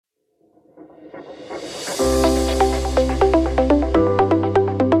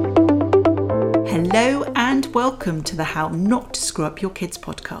welcome to the How Not to Screw Up Your Kids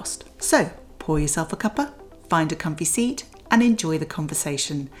podcast. So, pour yourself a cuppa, find a comfy seat, and enjoy the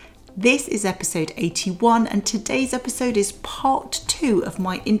conversation. This is episode 81, and today's episode is part 2 of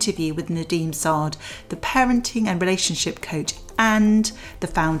my interview with Nadeem Saad, the parenting and relationship coach and the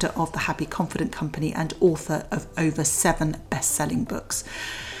founder of the Happy Confident Company and author of over 7 best-selling books.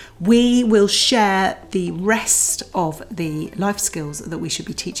 We will share the rest of the life skills that we should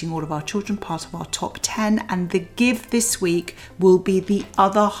be teaching all of our children, part of our top 10, and the give this week will be the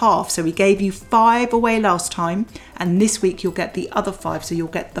other half. So we gave you 5 away last time, and this week you'll get the other 5, so you'll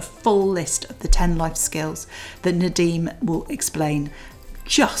get the full list of the 10 life skills that Nadeem will explain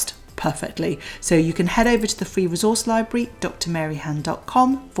just perfectly. So you can head over to the free resource library,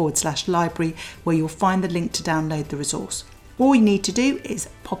 drmaryhan.com/library, where you'll find the link to download the resource. All you need to do is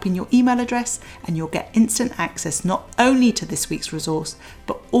pop in your email address and you'll get instant access not only to this week's resource,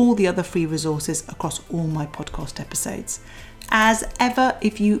 but all the other free resources across all my podcast episodes. As ever,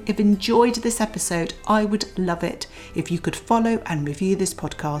 if you have enjoyed this episode, I would love it if you could follow and review this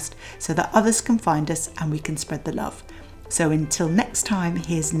podcast so that others can find us and we can spread the love. So until next time,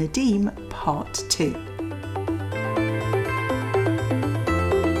 here's Nadeem part 2.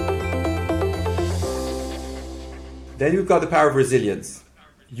 Then we've got the power of resilience,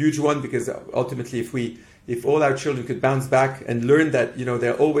 huge one, because ultimately if all our children could bounce back and learn that,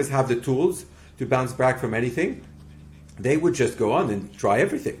 they'll always have the tools to bounce back from anything, they would just go on and try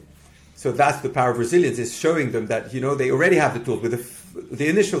everything. So that's the power of resilience, is showing them that, they already have the tools. With the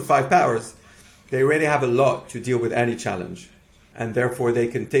initial 5 powers, they already have a lot to deal with any challenge. And therefore they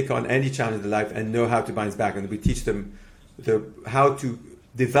can take on any challenge in life and know how to bounce back. And we teach them how to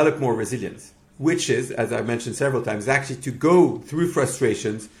develop more resilience, which is, as I mentioned several times, actually to go through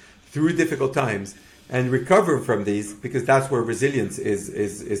frustrations, through difficult times, and recover from these, because that's where resilience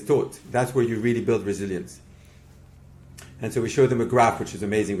is taught. That's where you really build resilience. And so we show them a graph, which is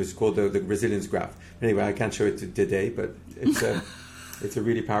amazing, which is called the resilience graph. Anyway, I can't show it today, but it's a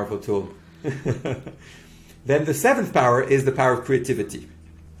really powerful tool. Then the 7th power is the power of creativity.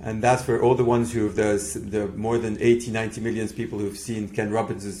 And that's for all the ones who have the more than 80, 90 million people who've seen late Ken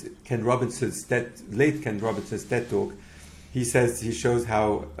Robinson's TED Talk. He shows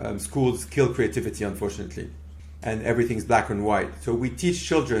how schools kill creativity, unfortunately, and everything's black and white. So we teach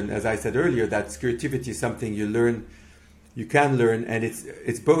children, as I said earlier, that creativity is something you can learn, and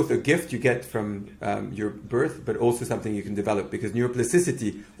it's both a gift you get from your birth, but also something you can develop, because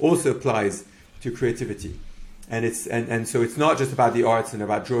neuroplasticity also applies to creativity. And so it's not just about the arts and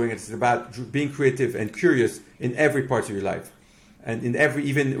about drawing. It's about being creative and curious in every part of your life, and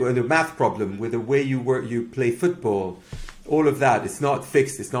even with a math problem, with the way you work, you play football, all of that. It's not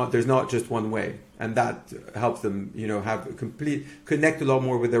fixed. There's not just one way, and that helps them, connect a lot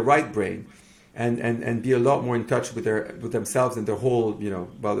more with their right brain, and be a lot more in touch with themselves and their whole,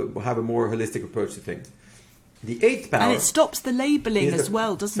 have a more holistic approach to things. The 8th power, and it stops the labelling as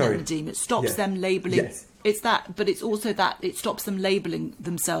well, doesn't it, Nadeem? It stops them labelling. Yes. It's that, but it's also that it stops them labelling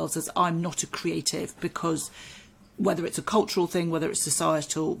themselves as I'm not a creative, because whether it's a cultural thing, whether it's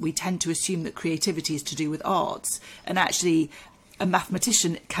societal, we tend to assume that creativity is to do with arts. And actually, a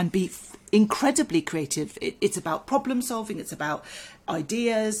mathematician can be incredibly creative. It's about problem solving. It's about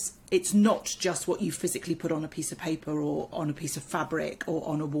ideas. It's not just what you physically put on a piece of paper or on a piece of fabric or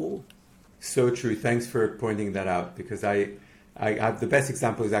on a wall. So true. Thanks for pointing that out, because I have the best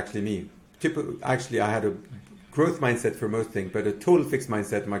example is actually me. Actually, I had a growth mindset for most things, but a total fixed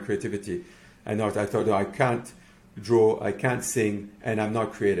mindset in my creativity and art. I thought, I can't draw, I can't sing, and I'm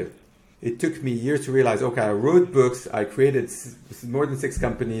not creative. It took me years to realize, okay, I wrote books, I created more than 6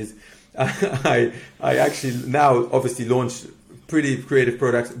 companies. I actually now obviously launch pretty creative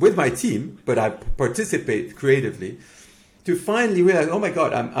products with my team, but I participate creatively to finally realize, oh my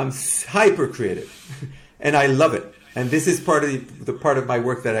God, I'm hyper creative and I love it. And this is part of the part of my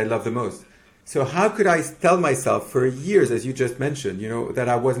work that I love the most. So how could I tell myself for years, as you just mentioned, that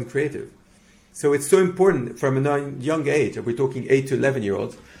I wasn't creative? So it's so important from a young age, we're talking 8 to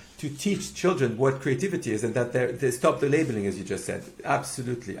 11-year-olds, to teach children what creativity is, and that they stop the labeling, as you just said.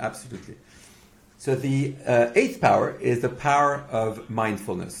 Absolutely, absolutely. So the 8th power is the power of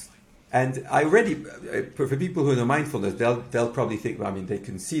mindfulness. And I already, for people who know mindfulness, they'll probably think, they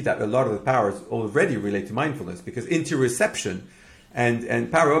can see that a lot of the powers already relate to mindfulness, because interoception and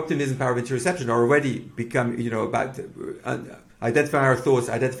power of optimism, power of interoception are already become, about identifying our thoughts,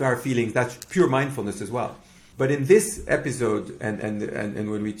 identifying our feelings. That's pure mindfulness as well. But in this episode, and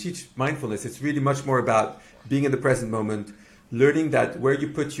when we teach mindfulness, it's really much more about being in the present moment, learning that where you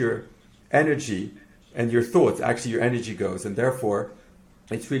put your energy and your thoughts, actually your energy goes, and therefore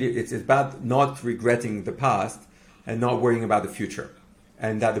it's about not regretting the past and not worrying about the future,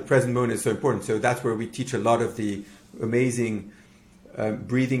 and that the present moment is so important. So that's where we teach a lot of the amazing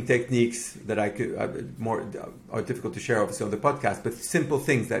breathing techniques that I could more are difficult to share obviously on the podcast, but simple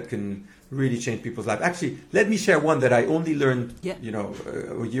things that can really change people's lives. Actually, let me share one that I only learned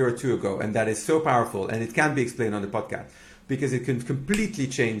a year or two ago, and that is so powerful, and it can be explained on the podcast because it can completely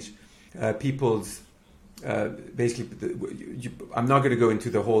change people's I'm not going to go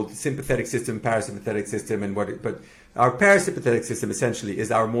into the whole sympathetic system, parasympathetic system, and but our parasympathetic system essentially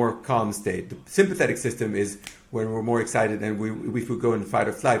is our more calm state. The sympathetic system is when we're more excited, and if we go in fight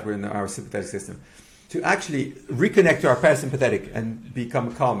or flight, we're in our sympathetic system. To actually reconnect to our parasympathetic and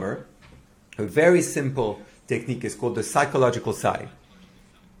become calmer, a very simple technique is called the psychological sigh.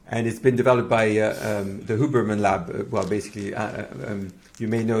 And it's been developed by the Huberman Lab. You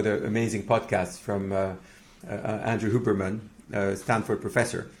may know the amazing podcast from Andrew Huberman, Stanford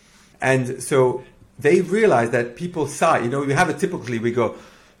professor. And so they realized that people sigh. We have it typically, we go,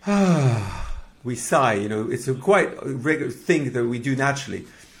 we sigh. It's a quite regular thing that we do naturally.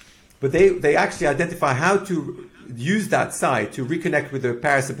 But they actually identify how to use that sigh to reconnect with the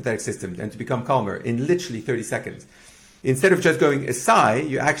parasympathetic system and to become calmer in literally 30 seconds. Instead of just going a sigh,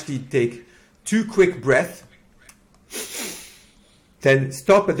 you actually take 2 quick breaths, then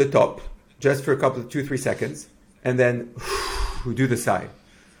stop at the top just for 2-3 seconds, and then do the sigh.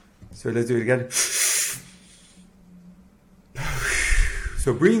 So let's do it again.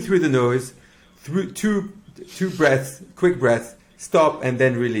 So breathe through the nose, through two breaths, quick breaths, stop, and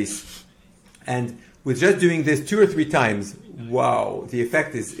then release. And with just doing this 2 or 3 times, wow, the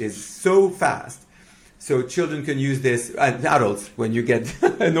effect is so fast. So children can use this, and adults when you get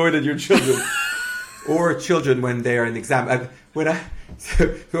annoyed at your children, or children when they are in exam. When I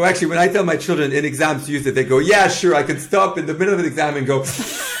tell my children in exams to use it, they go, "Yeah, sure, I can stop in the middle of an exam and go."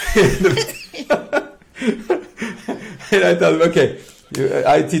 And I tell them, "Okay,"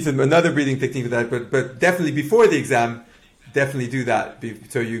 I teach them another breathing technique for that, but definitely before the exam, definitely do that.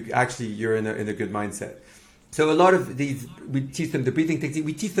 So you're in a good mindset. So a lot of these, we teach them the breathing technique.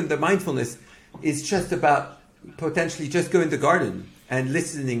 We teach them the mindfulness. It's just about potentially just go in the garden and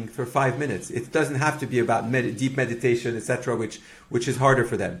listening for 5 minutes. It doesn't have to be about deep meditation, etc., which is harder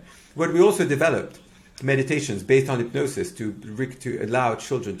for them. But we also developed meditations based on hypnosis to allow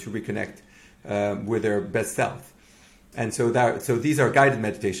children to reconnect with their best self. And so these are guided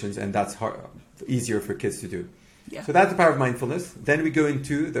meditations, and that's easier for kids to do. Yeah. So that's the power of mindfulness. Then we go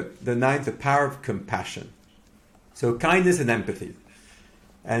into the ninth, the power of compassion. So kindness and empathy.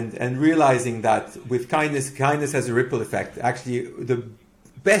 And realizing that with kindness has a ripple effect. Actually, the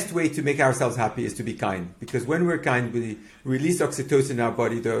best way to make ourselves happy is to be kind. Because when we're kind, we release oxytocin in our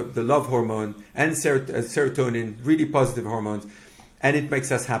body, the love hormone, and serotonin, really positive hormones, and it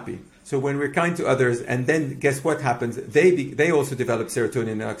makes us happy. So when we're kind to others, and then guess what happens? They also develop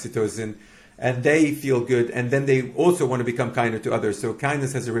serotonin and oxytocin, and they feel good, and then they also want to become kinder to others. So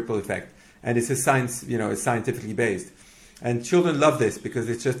kindness has a ripple effect, and it's it's scientifically based. And children love this because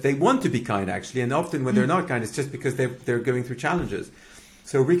it's just, they want to be kind actually. And often when they're not kind, it's just because they're going through challenges.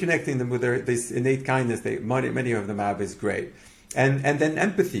 So reconnecting them with this innate kindness, many of them have, is great. And then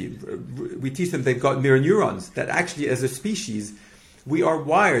empathy. We teach them they've got mirror neurons that actually as a species, we are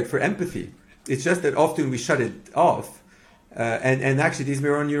wired for empathy. It's just that often we shut it off. And actually these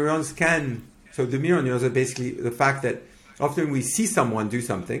mirror neurons so the mirror neurons are basically the fact that often we see someone do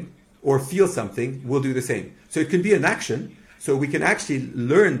something or feel something, we'll do the same. So it can be an action. So we can actually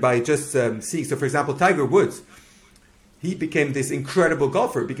learn by just seeing. So for example, Tiger Woods, he became this incredible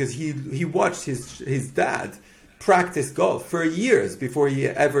golfer because he watched his dad practice golf for years before he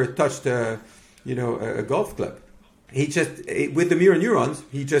ever touched a golf club. He just, with the mirror neurons,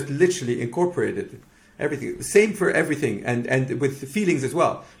 he just literally incorporated everything. Same for everything, and with feelings as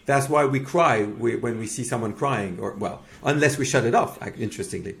well. That's why we cry when we see someone crying, unless we shut it off,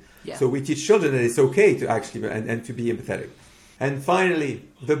 interestingly. Yeah. So we teach children that it's okay to actually, and to be empathetic. And finally,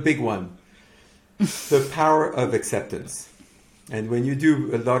 the big one, the power of acceptance. And when you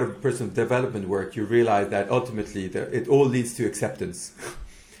do a lot of personal development work, you realize that ultimately it all leads to acceptance.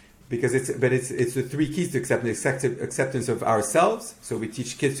 Because it's the 3 keys to acceptance. Acceptance of ourselves. So we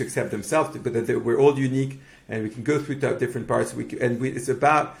teach kids to accept themselves, but that we're all unique and we can go through different parts. It's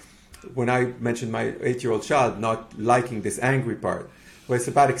about, when I mentioned my 8-year-old child not liking this angry part, well, it's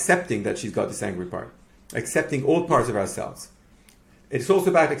about accepting that she's got this angry part. Accepting all parts of ourselves. It's also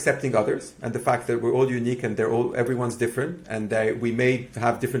about accepting others and the fact that we're all unique and everyone's different, and we may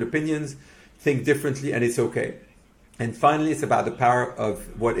have different opinions, think differently, and it's okay. And finally, it's about the power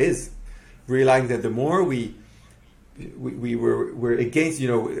of what is. Realizing that the more we we're against,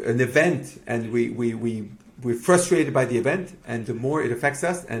 an event, and we're frustrated by the event, and the more it affects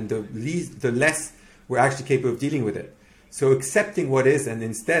us, and the less we're actually capable of dealing with it. So accepting what is, and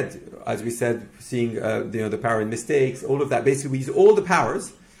instead, as we said, seeing the power in mistakes, all of that. Basically, we use all the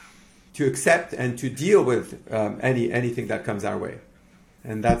powers to accept and to deal with anything that comes our way.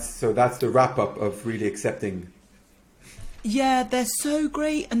 And that's the wrap up of really accepting. Yeah, they're so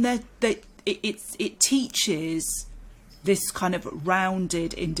great, and it teaches this kind of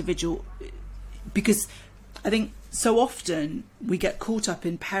rounded individual, because I think so often we get caught up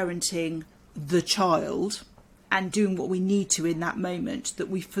in parenting the child and doing what we need to in that moment, that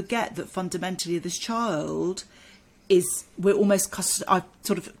we forget that fundamentally this child is, we're almost, I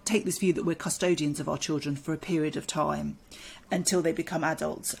sort of take this view that we're custodians of our children for a period of time until they become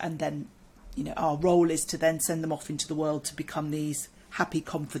adults, and then our role is to then send them off into the world to become these happy,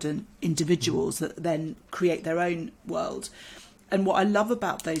 confident individuals that then create their own world. And what I love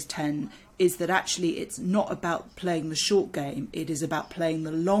about those 10 is that actually it's not about playing the short game, it is about playing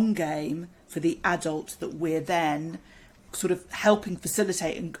the long game for the adult that we're then sort of helping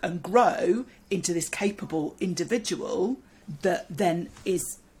facilitate and grow into this capable individual that then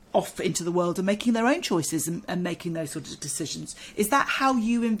is off into the world and making their own choices and making those sort of decisions. Is that how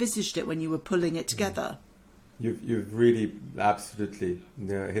you envisaged it when you were pulling it together? You've really absolutely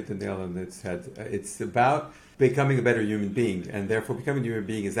hit the nail on its head. It's about becoming a better human being, and therefore becoming a human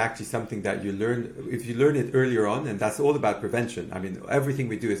being is actually something that you learn if you learn it earlier on, and that's all about prevention. I mean, everything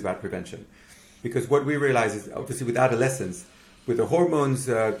we do is about prevention, because what we realize is obviously with adolescence, with the hormones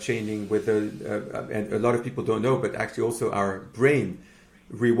changing, and a lot of people don't know, but actually also our brain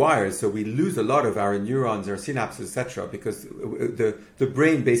rewires, so we lose a lot of our neurons, our synapses, etc., because the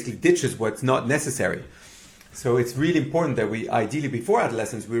brain basically ditches what's not necessary. So it's really important that we, ideally before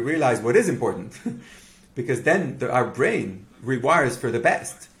adolescence, we realize what is important, because then our brain rewires for the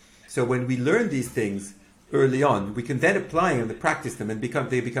best. So when we learn these things early on, we can then apply them and practice them, and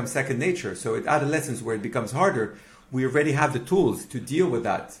they become second nature. So at adolescence, where it becomes harder, we already have the tools to deal with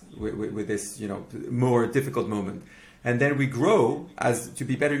that, with this more difficult moment. And then we grow to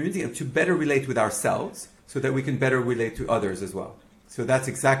be better human beings and to better relate with ourselves, so that we can better relate to others as well. So that's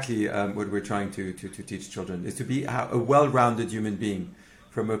exactly what we're trying to teach children, is to be a well-rounded human being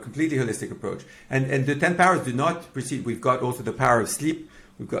from a completely holistic approach. And the 10 powers do not precede. We've got also the power of sleep.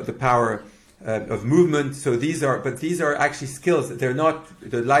 We've got the power of movement. So these are actually skills. They're not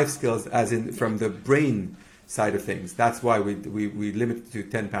the life skills as in from the brain side of things. That's why we limit it to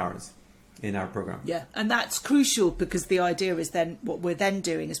 10 powers in our program. Yeah, and that's crucial, because the idea is then what we're then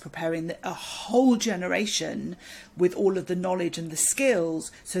doing is preparing a whole generation with all of the knowledge and the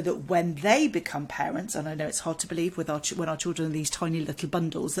skills, so that when they become parents, and I know it's hard to believe with when our children are these tiny little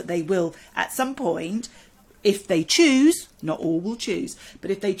bundles, that they will at some point, if they choose, not all will choose, but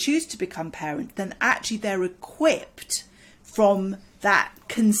if they choose to become parents, then actually they're equipped from that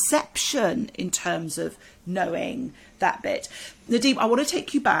conception in terms of knowing that bit. Nadim, I want to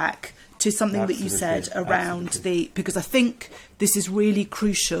take you back to something that you said around because I think this is really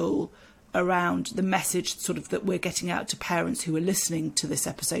crucial around the message sort of that we're getting out to parents who are listening to this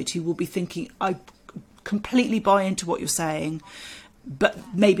episode, who will be thinking, I completely buy into what you're saying, but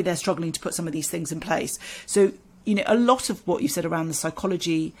maybe they're struggling to put some of these things in place. So, a lot of what you said around the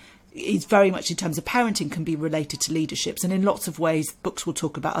psychology is very much in terms of parenting can be related to leaderships. And in lots of ways, books will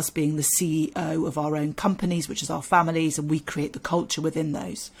talk about us being the CEO of our own companies, which is our families, and we create the culture within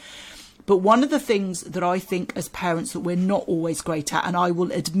those. But one of the things that I think as parents that we're not always great at, and I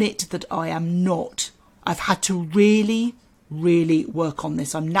will admit that I am not, I've had to really, really work on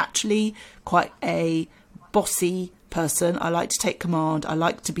this. I'm naturally quite a bossy person. I like to take command. I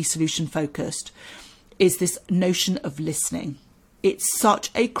like to be solution focused, is this notion of listening. It's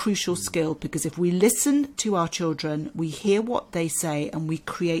such a crucial skill, because if we listen to our children, we hear what they say, and we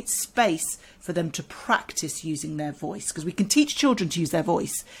create space for them to practice using their voice. Because we can teach children to use their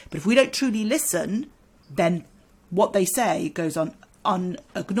voice, but if we don't truly listen, then what they say goes on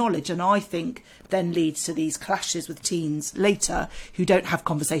unacknowledged, and I think then leads to these clashes with teens later who don't have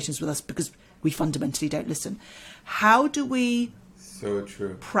conversations with us because we fundamentally don't listen. How do we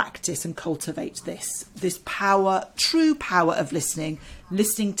practice and cultivate this power, true power of listening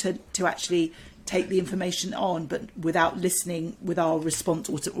to actually take the information on, but without listening with our response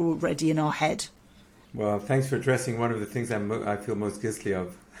already in our head? Well, thanks for addressing one of the things I feel most guilty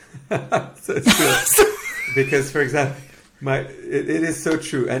of. Because, for example, it is so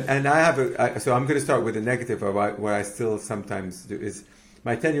true, and I have so I'm going to start with the negative of what I still sometimes do. Is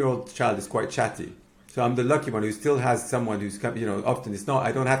my 10-year-old child is quite chatty. So I'm the lucky one who still has someone who's, often it's not,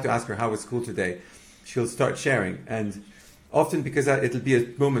 I don't have to ask her how was school today. she'll start sharing. And often because it'll be a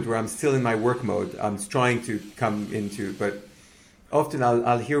moment where I'm still in my work mode, I'm trying to come into, but often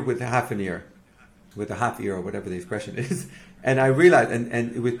I'll hear with a half ear, or whatever the expression is. And I realize,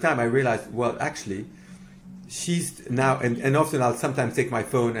 and with time I realized, well, actually, she's now, and often I'll sometimes take my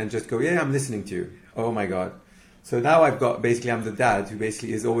phone and just go, yeah, I'm listening to you. Oh my God. So now I'm the dad who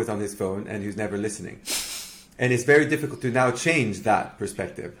basically is always on his phone and who's never listening. And it's very difficult to now change that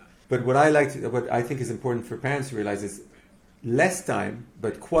perspective. But what I think is important for parents to realize is less time,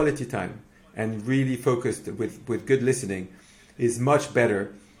 but quality time, and really focused with good listening is much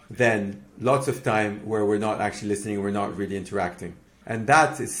better than lots of time where we're not actually listening, we're not really interacting. And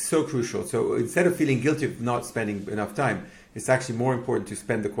that is so crucial. So instead of feeling guilty of not spending enough time, it's actually more important to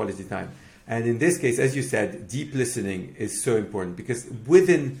spend the quality time. And in this case, as you said, deep listening is so important, because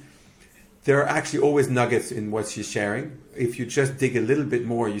there are actually always nuggets in what she's sharing. If you just dig a little bit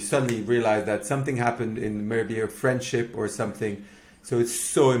more, you suddenly realize that something happened in maybe a friendship or something. So it's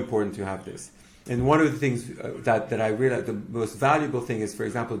so important to have this. And one of the things that I realized the most valuable thing is, for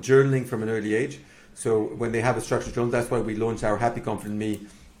example, journaling from an early age. So when they have a structured journal, that's why we launched our Happy, Confident Me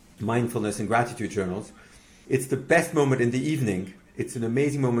mindfulness and gratitude journals. It's the best moment in the evening. It's an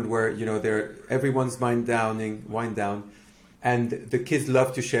amazing moment where, everyone's wind down, and the kids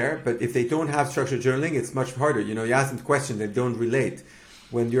love to share. But if they don't have structured journaling, it's much harder. You ask them questions, they don't relate.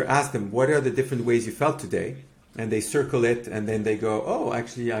 When you ask them, what are the different ways you felt today? And they circle it, and then they go, oh,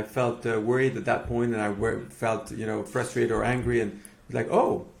 actually, I felt worried at that point, and I felt, frustrated or angry, and like,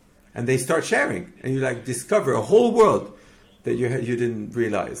 oh, and they start sharing, and you discover a whole world that you didn't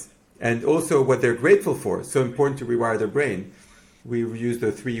realize, and also what they're grateful for. So important to rewire their brain. We use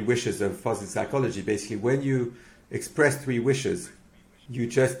the 3 wishes of positive psychology. Basically, when you express 3 wishes, you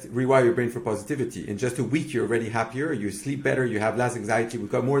just rewire your brain for positivity. In just a week, you're already happier, you sleep better, you have less anxiety.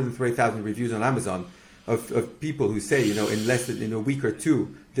 We've got more than 3,000 reviews on Amazon of people who say, in a week or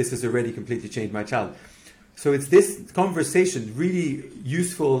 2, this has already completely changed my child. So it's this conversation, really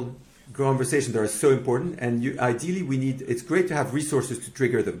useful conversations that are so important. And it's great to have resources to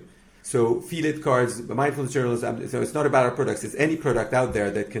trigger them. So Feel It cards, mindfulness journals. So it's not about our products. It's any product out there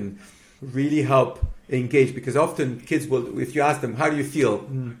that can really help engage. Because often kids will, if you ask them, how do you feel?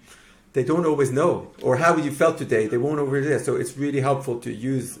 They don't always know. Or how you felt today? They won't always know. So it's really helpful to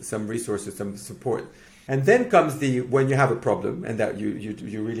use some resources, some support. And then comes when you have a problem, and that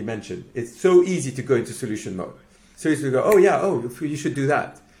you really mentioned. It's so easy to go into solution mode. So you go, you should do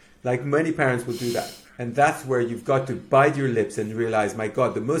that. Like many parents will do that. And that's where you've got to bite your lips and realize, my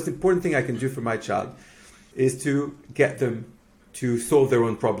God, the most important thing I can do for my child is to get them to solve their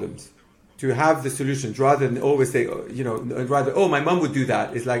own problems, to have the solutions, rather than always say, my mom would do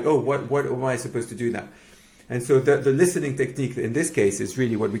that. It's like, what am I supposed to do now? And so the listening technique in this case is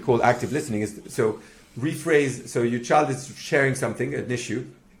really what we call active listening. Rephrase. So your child is sharing something, an issue.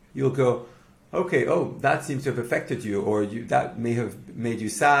 You'll go, okay, that seems to have affected you, or that may have made you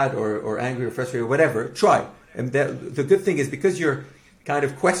sad or angry or frustrated or whatever. Try. And the good thing is, because you're kind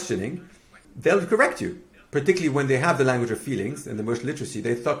of questioning, they'll correct you. Particularly when they have the language of feelings and emotional literacy,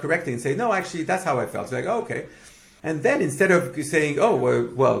 they start correcting and say, no, actually, that's how I felt. It's like, okay. And then instead of saying,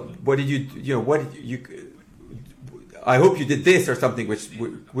 what did you, I hope you did this or something, which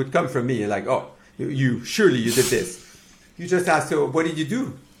would come from me, like, surely you did this. You just ask, so what did you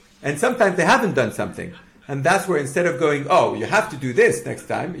do? And sometimes they haven't done something. And that's where, instead of going, you have to do this next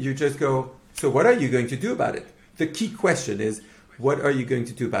time, you just go, so what are you going to do about it? The key question is, what are you going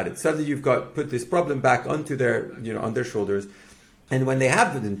to do about it? Suddenly you've put this problem back onto on their shoulders. And when they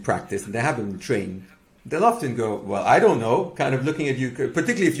have it in practice and they have them trained, they'll often go, well, I don't know, kind of looking at you,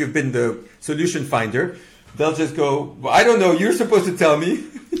 particularly if you've been the solution finder, they'll just go, well, I don't know, you're supposed to tell me.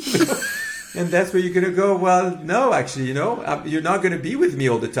 And that's where you're going to go, well, no, actually, you're not going to be with me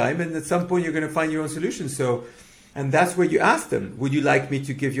all the time. And at some point, you're going to find your own solution. And that's where you ask them, would you like me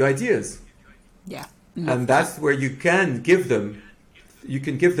to give you ideas? Yeah. And that's where you can give them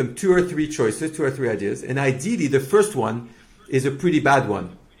 2 or 3 choices, 2 or 3 ideas. And ideally, the first one is a pretty bad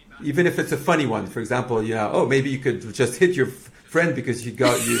one, even if it's a funny one. For example, maybe you could just hit your friend because he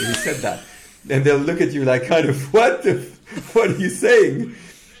said that. And they'll look at you like, kind of, what are you saying?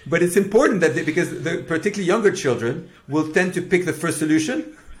 But it's important that because particularly younger children will tend to pick the first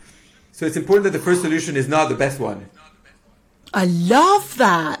solution. So it's important that the first solution is not the best one. I love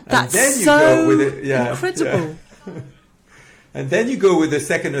that. That's so incredible. Yeah. And then you go with the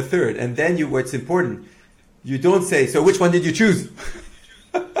second or third. And then what's important, you don't say, so which one did you choose?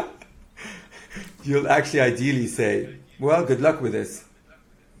 You'll actually ideally say, well, good luck with this.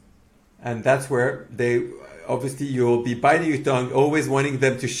 And that's where obviously you'll be biting your tongue, always wanting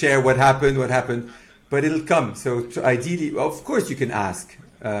them to share what happened. but it'll come. So ideally, of course, you can ask,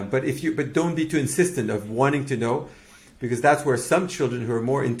 but don't be too insistent of wanting to know, because that's where some children who are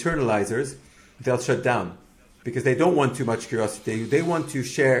more internalizers, they'll shut down because they don't want too much curiosity. They want to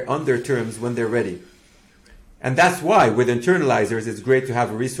share on their terms when they're ready. And that's why with internalizers, it's great to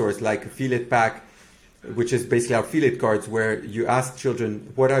have a resource like a Feel It Pack, which is basically our Feel It cards, where you ask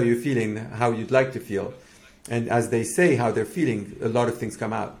children, what are you feeling, how you'd like to feel? And as they say how they're feeling, a lot of things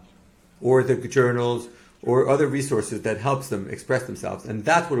come out. Or the journals or other resources that helps them express themselves. And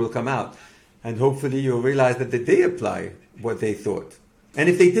that's what will come out. And hopefully you'll realize that they apply what they thought. And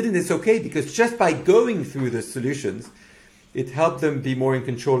if they didn't, it's okay, because just by going through the solutions, it helped them be more in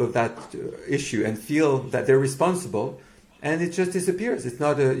control of that issue and feel that they're responsible, and it just disappears. It's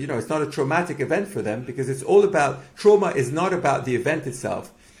not a traumatic event for them, because it's all about, trauma is not about the event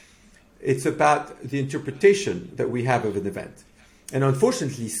itself. It's about the interpretation that we have of an event. And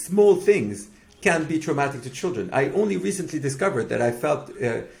unfortunately, small things can be traumatic to children. I only recently discovered that I felt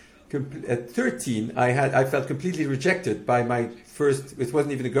at 13, I felt completely rejected by my first, it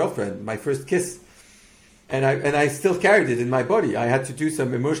wasn't even a girlfriend, my first kiss. And I still carried it in my body. I had to do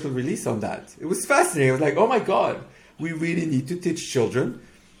some emotional release on that. It was fascinating. I was like, oh my God, we really need to teach children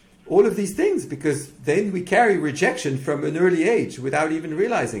all of these things, because then we carry rejection from an early age without even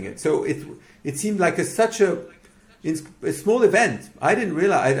realizing it. So it seemed like such a small event. I didn't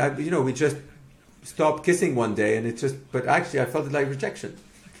realize, we just stopped kissing one day, and but actually I felt it like rejection.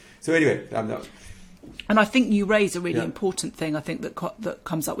 So anyway, I'm not. And I think you raise a really important thing, I think, that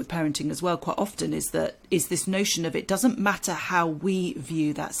comes up with parenting as well quite often, is this notion of, it doesn't matter how we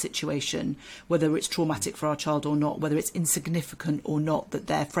view that situation, whether it's traumatic for our child or not, whether it's insignificant or not, that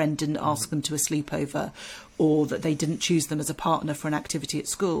their friend didn't ask them to a sleepover, or that they didn't choose them as a partner for an activity at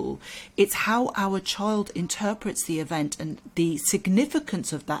school. It's how our child interprets the event and the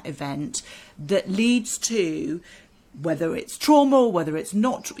significance of that event that leads to whether it's trauma or whether it's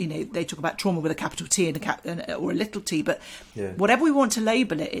not. They talk about trauma with a capital T and or a little t, but whatever we want to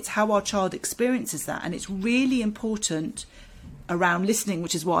label it, it's how our child experiences that. And it's really important around listening,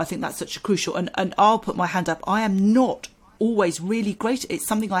 which is why I think that's such a crucial, and I'll put my hand up, I am not always really great. It's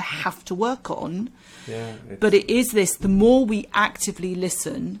something I have to work on. But it is this, the more we actively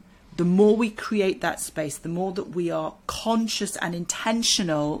listen, the more we create that space, the more that we are conscious and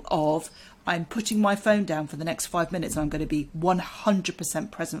intentional of, I'm putting my phone down for the next 5 minutes and I'm going to be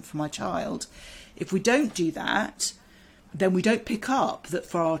 100% present for my child. If we don't do that, then we don't pick up that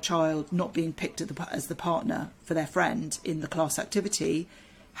for our child not being picked as the partner for their friend in the class activity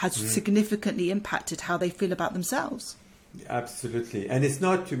has significantly impacted how they feel about themselves. Absolutely. And it's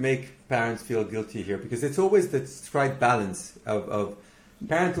not to make parents feel guilty here, because it's always the right balance of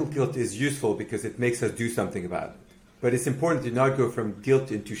parental guilt is useful because it makes us do something about it. But it's important to not go from guilt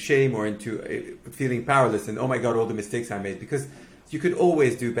into shame or into feeling powerless and, oh my God, all the mistakes I made, because you could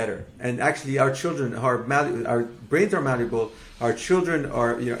always do better. And actually our children our brains are malleable, our children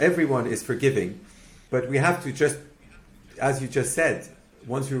are, everyone is forgiving. But we have to just, as you just said,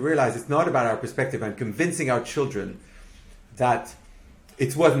 once we realize it's not about our perspective and convincing our children that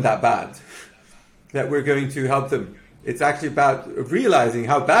it wasn't that bad, that we're going to help them. It's actually about realizing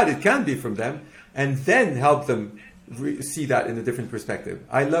how bad it can be from them and then help them see that in a different perspective.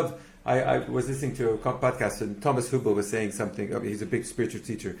 I was listening to a podcast and Thomas Hubel was saying something. He's a big spiritual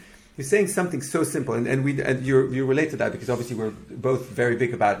teacher. He's saying something so simple, and you relate to that because obviously we're both very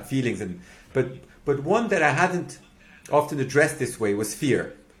big about feelings, but one that I hadn't often addressed this way was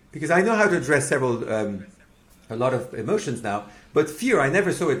fear, because I know how to address a lot of emotions now, but fear I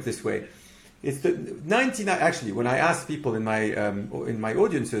never saw it this way. It's the 99. Actually, when I ask people in my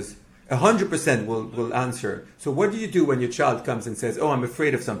audiences, 100% will answer. So what do you do when your child comes and says, "Oh, I'm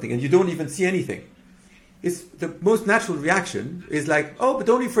afraid of something," and you don't even see anything? It's the most natural reaction is like, "Oh, but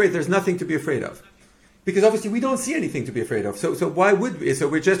don't be afraid. There's nothing to be afraid of," because obviously we don't see anything to be afraid of. So why would we? So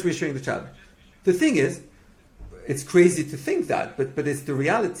we're just reassuring the child. The thing is, it's crazy to think that, but it's the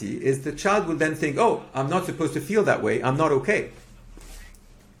reality. Is the child will then think, "Oh, I'm not supposed to feel that way. I'm not okay."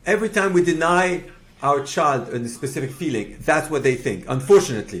 Every time we deny our child a specific feeling, that's what they think,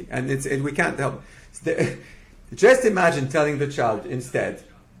 unfortunately, and we can't help. Just imagine telling the child instead,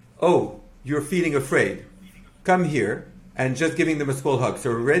 "Oh, you're feeling afraid. Come here," and just giving them a small hug.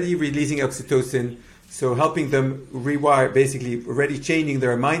 So already releasing oxytocin, so helping them rewire, basically already changing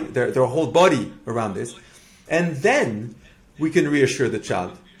their mind, their whole body around this, and then we can reassure the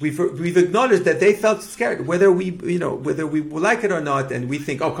child. We've acknowledged that they felt scared, whether we like it or not, and we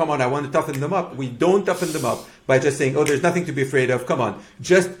think, "Oh, come on, I want to toughen them up." We don't toughen them up by just saying, "Oh, there's nothing to be afraid of. Come on,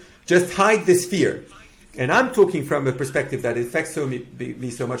 just hide this fear." And I'm talking from a perspective that affects me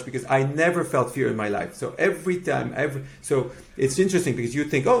so much because I never felt fear in my life. So so it's interesting because you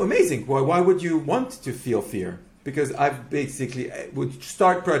think, oh, amazing. Why would you want to feel fear? Because I've basically would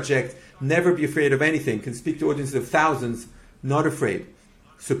start project, never be afraid of anything, can speak to audiences of thousands, not afraid,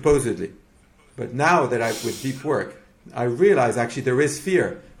 supposedly. But now that with deep work, I realize actually there is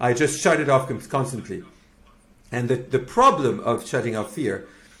fear. I just shut it off constantly. And the problem of shutting off fear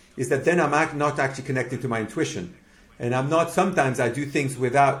is that then I'm not actually connecting to my intuition. And sometimes I do things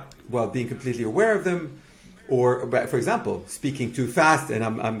without, being completely aware of them. Or, for example, speaking too fast and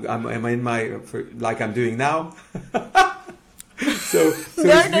I'm in like I'm doing now. so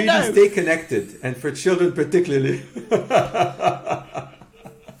stay connected. And for children particularly.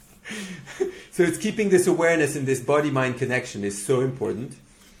 So it's keeping this awareness and this body-mind connection is so important.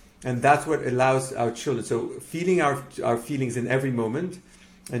 And that's what allows our children. So feeling our feelings in every moment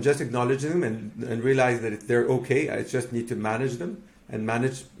and just acknowledging them and realize that they're okay. I just need to manage them and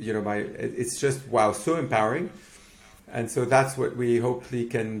manage, it's just, so empowering. And so that's what we hopefully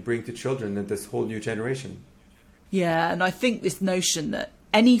can bring to children and this whole new generation. Yeah, and I think this notion that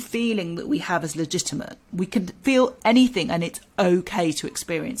any feeling that we have is legitimate. We can feel anything and it's okay to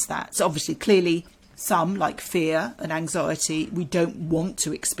experience that. So obviously, clearly, some, like fear and anxiety, we don't want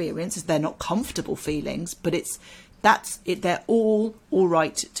to experience as they're not comfortable feelings, but they're all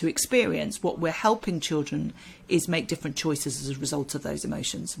right to experience. What we're helping children is make different choices as a result of those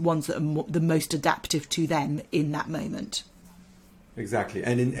emotions, ones that are the most adaptive to them in that moment. Exactly.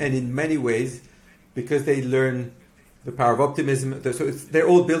 And in many ways, because they learn the power of optimism, so they're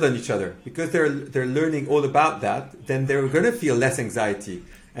all built on each other. Because they're learning all about that, then they're going to feel less anxiety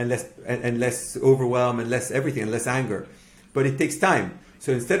and less overwhelm and less everything and less anger. But it takes time.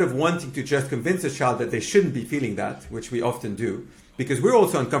 So instead of wanting to just convince a child that they shouldn't be feeling that, which we often do, because we're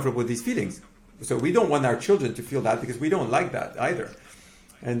also uncomfortable with these feelings. So we don't want our children to feel that because we don't like that either.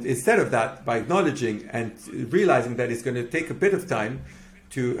 And instead of that, by acknowledging and realizing that it's going to take a bit of time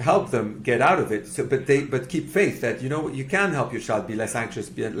to help them get out of it, but keep faith that, you can help your child be less anxious,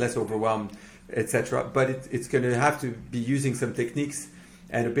 be less overwhelmed, etc. But it's going to have to be using some techniques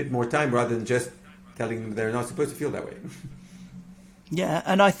and a bit more time rather than just telling them they're not supposed to feel that way. Yeah,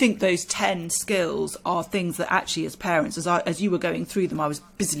 and I think those 10 skills are things that actually as parents, as you were going through them, I was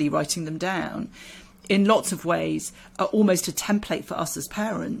busily writing them down, in lots of ways are almost a template for us as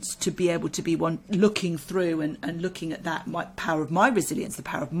parents to be able to be one looking through and looking at that power of my resilience, the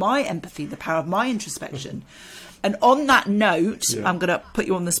power of my empathy, the power of my introspection. And on that note, I'm going to put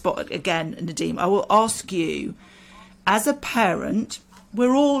you on the spot again, Nadim. I will ask you, as a parent,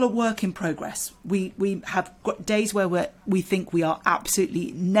 we're all a work in progress. We have got days where we think we are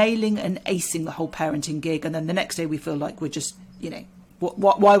absolutely nailing and acing the whole parenting gig, and then the next day we feel like we're just,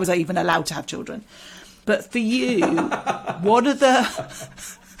 why was I even allowed to have children? But for you, what are the,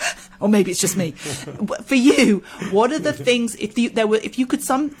 or maybe it's just me. For you, what are the things? If you could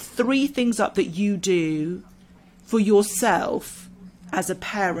sum 3 things up that you do for yourself as a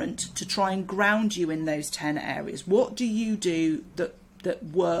parent to try and ground you in those 10 areas, what do you do that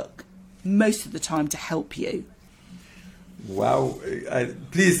work most of the time to help you? Wow.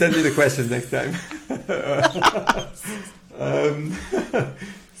 Please send me the question next time.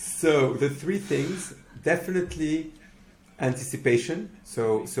 So the 3 things, definitely anticipation.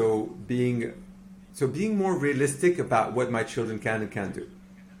 So being more realistic about what my children can and can't do.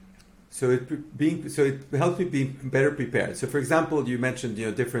 So it helps me be better prepared. So for example, you mentioned,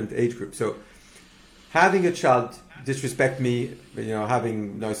 different age groups. So having a child disrespect me,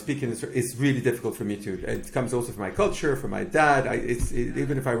 speaking is really difficult for me too. It comes also from my culture, from my dad.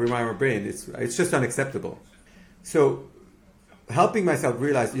 Even if I remind my brain, it's just unacceptable. So helping myself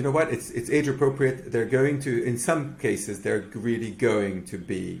realize, it's age appropriate. They're going to, in some cases, they're really going to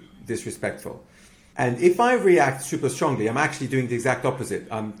be disrespectful. And if I react super strongly, I'm actually doing the exact opposite.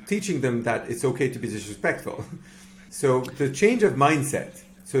 I'm teaching them that it's okay to be disrespectful. So the change of mindset.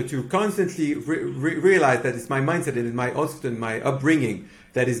 So to constantly realize that it's my mindset and my upbringing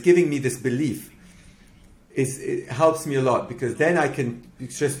that is giving me this belief, it helps me a lot, because then I can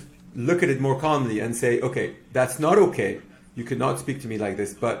just look at it more calmly and say, okay, that's not okay. You cannot speak to me like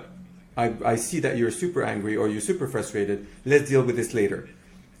this, but I see that you're super angry or you're super frustrated. Let's deal with this later.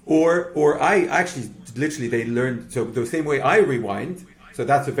 Or I actually, literally, they learned, so the same way I rewind, so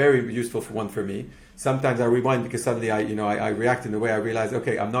that's a very useful one for me. Sometimes I rewind because suddenly I react in a way I realize,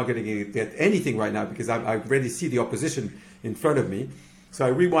 okay, I'm not going to get anything right now because I already see the opposition in front of me. So I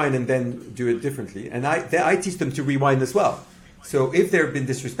rewind and then do it differently. And I teach them to rewind as well. So if they've been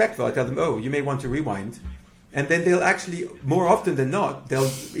disrespectful, I tell them, oh, you may want to rewind. And then they'll actually, more often than not,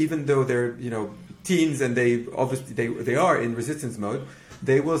 even though they're, teens and they obviously they are in resistance mode,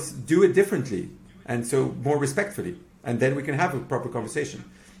 they will do it differently and so more respectfully, and then we can have a proper conversation.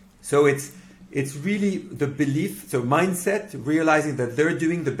 So it's really the belief, so mindset, realizing that they're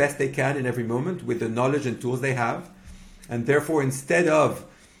doing the best they can in every moment with the knowledge and tools they have, and therefore instead of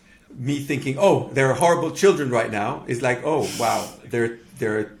me thinking, oh, they're horrible children right now, is like, oh wow, they're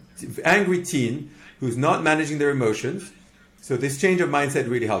an angry teen who's not managing their emotions. So this change of mindset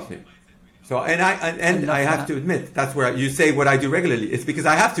really helps me. So I have to admit, that's where you say what I do regularly. It's because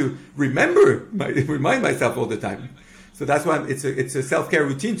I have to remind myself all the time. So that's why it's a self-care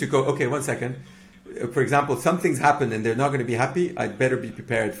routine to go, okay, 1 second. For example, something's happened and they're not going to be happy. I'd better be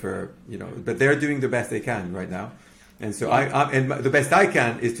prepared for, but they're doing the best they can right now. And so the best I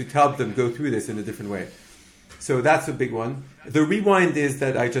can is to help them go through this in a different way. So that's a big one. The rewind is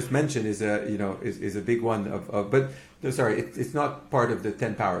that I just mentioned is a big one it's not part of the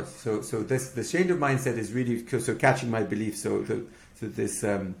 10 powers. So the change of mindset is really catching my belief.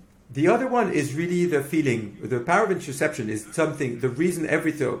 The other one is really the feeling. The power of interoception is something. The reason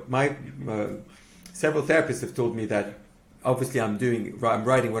several therapists have told me that obviously I'm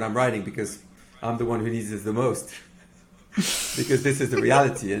writing what I'm writing because I'm the one who needs this the most. Because this is the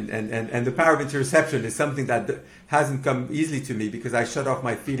reality, and the power of interoception is something that hasn't come easily to me because I shut off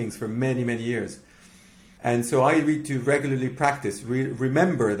my feelings for many, many years. And so I need to regularly practice,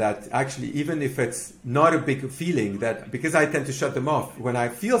 remember that actually even if it's not a big feeling, that because I tend to shut them off, when I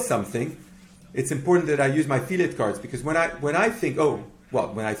feel something, it's important that I use my feel it cards, because when I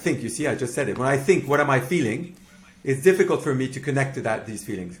think, you see, I just said it, when I think, what am I feeling, it's difficult for me to connect to these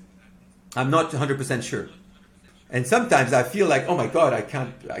feelings. I'm not 100% sure. And sometimes I feel like, oh my God, I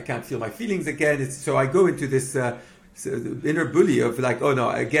can't feel my feelings again. So I go into this inner bully of like, oh no,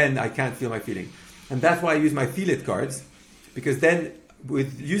 again, I can't feel my feeling. And that's why I use my feel it cards, because then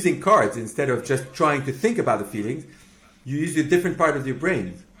with using cards, instead of just trying to think about the feelings, you use a different part of your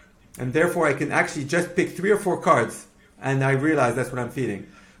brain. And therefore I can actually just pick 3 or 4 cards and I realize that's what I'm feeling.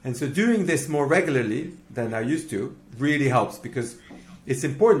 And so doing this more regularly than I used to really helps, because it's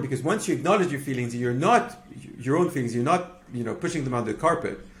important, because once you acknowledge your feelings, you're not your own feelings, you're not pushing them under the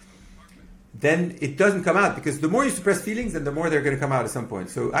carpet, then it doesn't come out, because the more you suppress feelings, then the more they're going to come out at some point.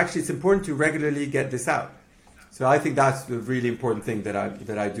 So actually it's important to regularly get this out. So I think that's the really important thing that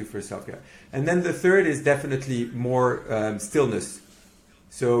I do for self-care. And then the third is definitely more stillness.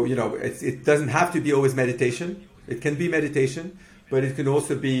 So it doesn't have to be always meditation. It can be meditation, but it can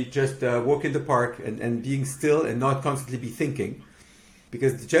also be just walk in the park and being still and not constantly be thinking.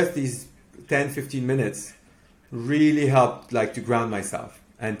 Because just these 10-15 minutes really helped to ground myself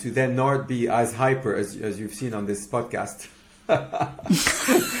and to then not be as hyper as you've seen on this podcast.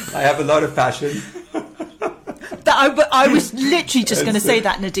 I have a lot of passion. I was literally just going to say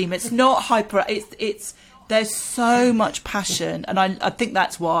that, Nadim. It's not hyper. It's there's so much passion, and I think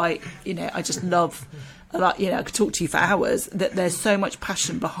that's why I just love. I could talk to you for hours. That there's so much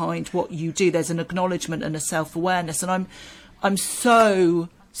passion behind what you do. There's an acknowledgement and a self-awareness, and I'm so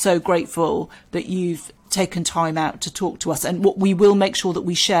grateful that you've taken time out to talk to us. And what we will make sure that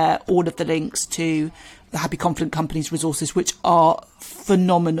we share all of the links to the Happy Confident Company's resources, which are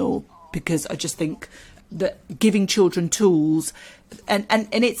phenomenal, because I just think that giving children tools and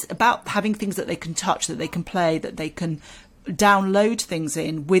it's about having things that they can touch, that they can play, that they can download things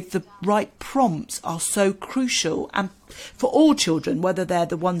in with the right prompts are so crucial. And for all children, whether they're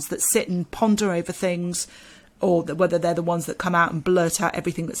the ones that sit and ponder over things, or whether they're the ones that come out and blurt out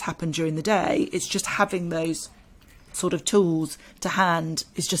everything that's happened during the day, it's just having those sort of tools to hand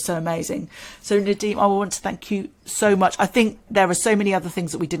is just so amazing. So Nadim, I want to thank you so much. I think there are so many other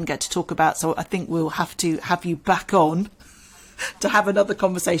things that we didn't get to talk about, so I think we'll have to have you back on to have another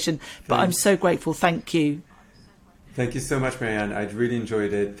conversation. But I'm so grateful. Thank you. Thank you so much, Marianne. I really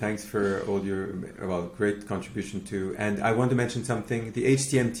enjoyed it. Thanks for all your great contribution too. And I want to mention something. The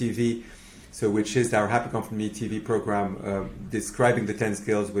HTM TV, which is our Happy Confident Me TV program describing the 10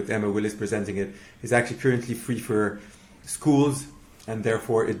 skills with Emma Willis presenting it, is actually currently free for schools, and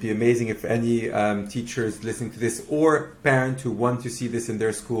therefore it'd be amazing if any teachers listening to this or parent who want to see this in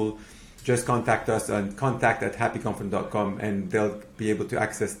their school, just contact us on contact@happyconfident.com, and they'll be able to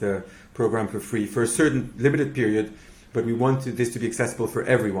access the program for free for a certain limited period. But we want this to be accessible for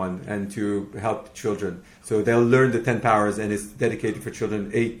everyone and to help children. So they'll learn the 10 powers, and it's dedicated for children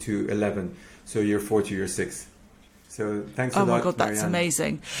 8 to 11, so year 4 to year 6. So thanks a lot. Oh my God, that's Marianne.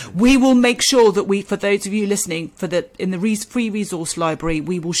 Amazing. We will make sure that for those of you listening, in the free resource library,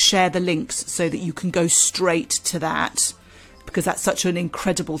 we will share the links so that you can go straight to that, because that's such an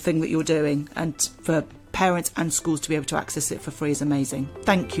incredible thing that you're doing, and for parents and schools to be able to access it for free is amazing.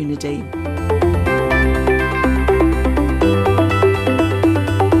 Thank you, Nadim.